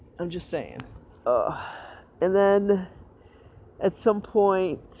I'm just saying. And then at some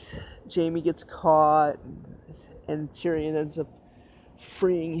point, Jaime gets caught, and Tyrion ends up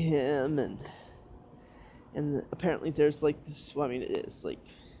freeing him, and apparently there's like this. Well, I mean, it is like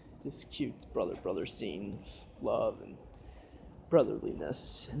this cute brother scene of love and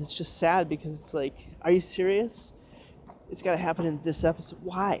brotherliness, and it's just sad because it's like, are you serious? It's got to happen in this episode.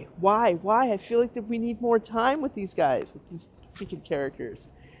 Why? I feel like that we need more time with these guys, with these freaking characters.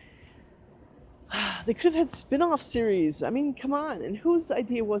 They could have had spin-off series. I mean, come on. And whose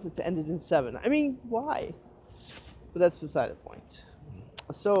idea was it to end it in 7? I mean, why? But that's beside the point.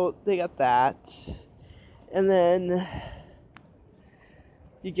 So they got that. And then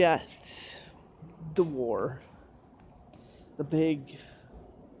you got the war. The big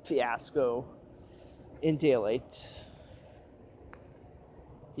fiasco in daylight.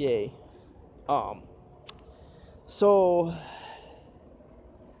 Yay. So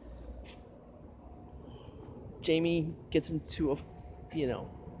Jaime gets into a,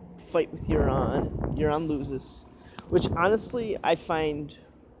 fight with Euron. Euron loses, which honestly I find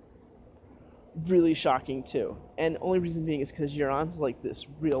really shocking too. And only reason being is because Euron's like this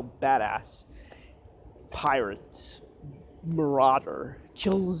real badass pirate, marauder,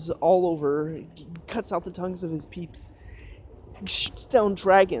 kills all over, cuts out the tongues of his peeps, shoots down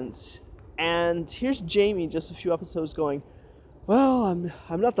dragons. And here's Jaime just a few episodes going, well,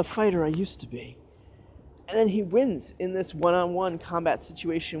 I'm not the fighter I used to be. And then he wins in this one-on-one combat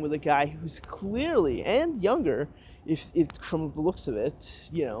situation with a guy who's clearly, and younger, if from the looks of it,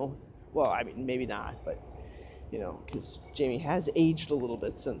 well, I mean, maybe not, but, because Jaime has aged a little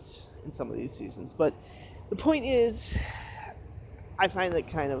bit since in some of these seasons. But the point is, I find that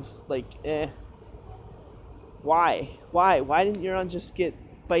kind of like, Why? Why didn't Euron just get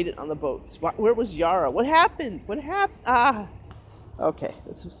bited on the boats? Where was Yara? What happened? Okay,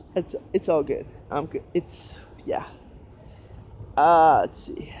 it's all good. I'm good. Yeah. Let's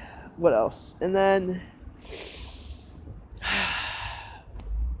see, what else? And then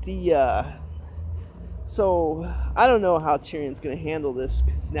so I don't know how Tyrion's gonna handle this,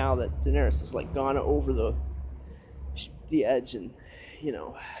 because now that Daenerys has like gone over the edge, and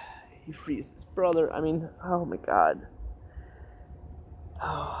he frees his brother. I mean, oh my god.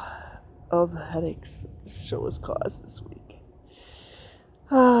 Oh, the headaches this show has caused this week.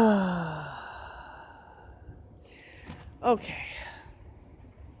 Okay.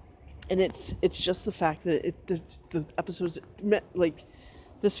 And it's just the fact that the episodes, like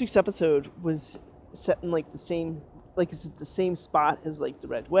this week's episode was set in like the same, like, is it the same spot as like the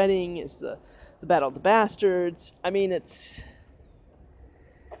Red Wedding, is the Battle of the Bastards. I mean, it's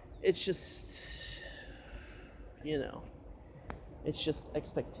just, it's just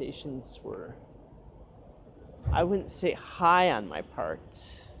expectations were, I wouldn't say high on my part,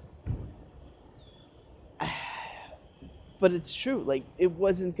 but it's true. Like, there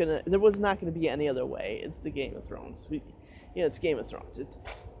was not gonna be any other way. It's the Game of Thrones. It's Game of Thrones.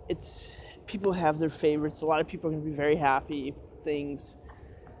 It's people have their favorites. A lot of people are gonna be very happy with things,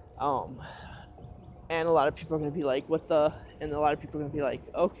 and a lot of people are gonna be like, what the? And a lot of people are gonna be like,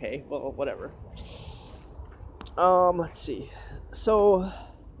 okay, well, whatever. Let's see. So,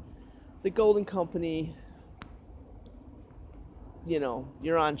 the Golden Company,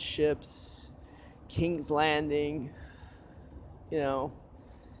 you're on ships, King's Landing,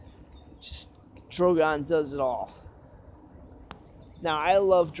 just Drogon does it all. Now, I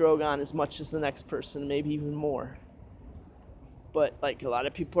love Drogon as much as the next person, maybe even more. But, like a lot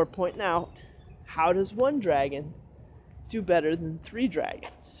of people are pointing out, how does one dragon do better than 3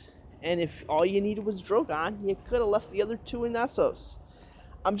 dragons? And if all you needed was Drogon, you could have left the other 2 in Essos.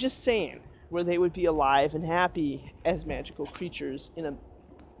 I'm just saying, where they would be alive and happy as magical creatures in a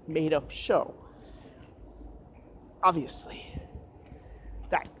made-up show. Obviously,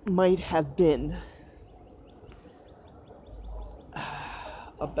 that might have been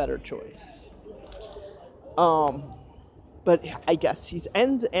a better choice. But I guess he's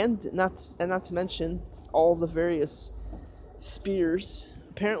and not to mention all the various spears.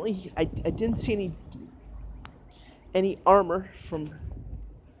 Apparently, I didn't see any armor from.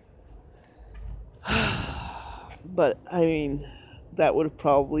 But I mean, that would have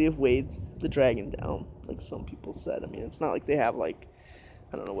probably have weighed the dragon down, like some people said. I mean, it's not like they have like,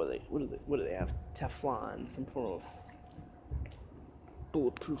 I don't know what do they have, Teflon, some form of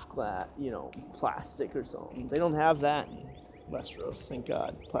bulletproof glass, plastic or something. They don't have that in Westeros, thank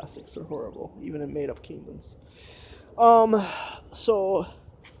God. Plastics are horrible, even in made-up kingdoms. So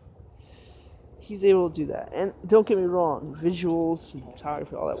he's able to do that, and don't get me wrong, visuals,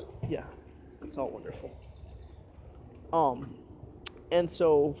 cinematography, all that, yeah, it's all wonderful. And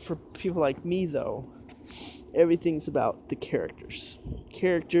so for people like me, though, everything's about the characters.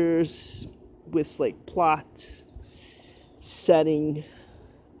 Characters with like plot, setting,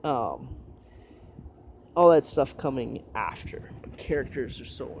 um, all that stuff coming after. But characters are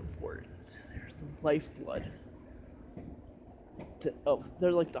so important. They're the lifeblood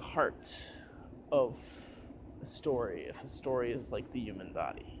they're like the heart of a story. If a story is like the human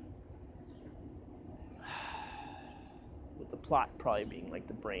body, with the plot probably being like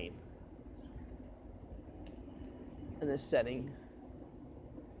the brain, and the setting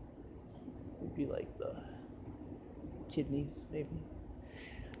would be like the kidneys, maybe.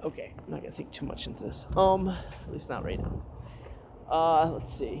 Okay, I'm not gonna think too much into this. At least not right now.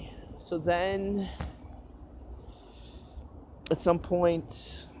 Let's see. So then, at some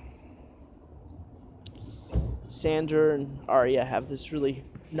point, Sander and Arya have this really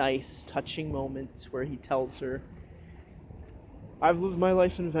nice, touching moment where he tells her, "I've lived my life in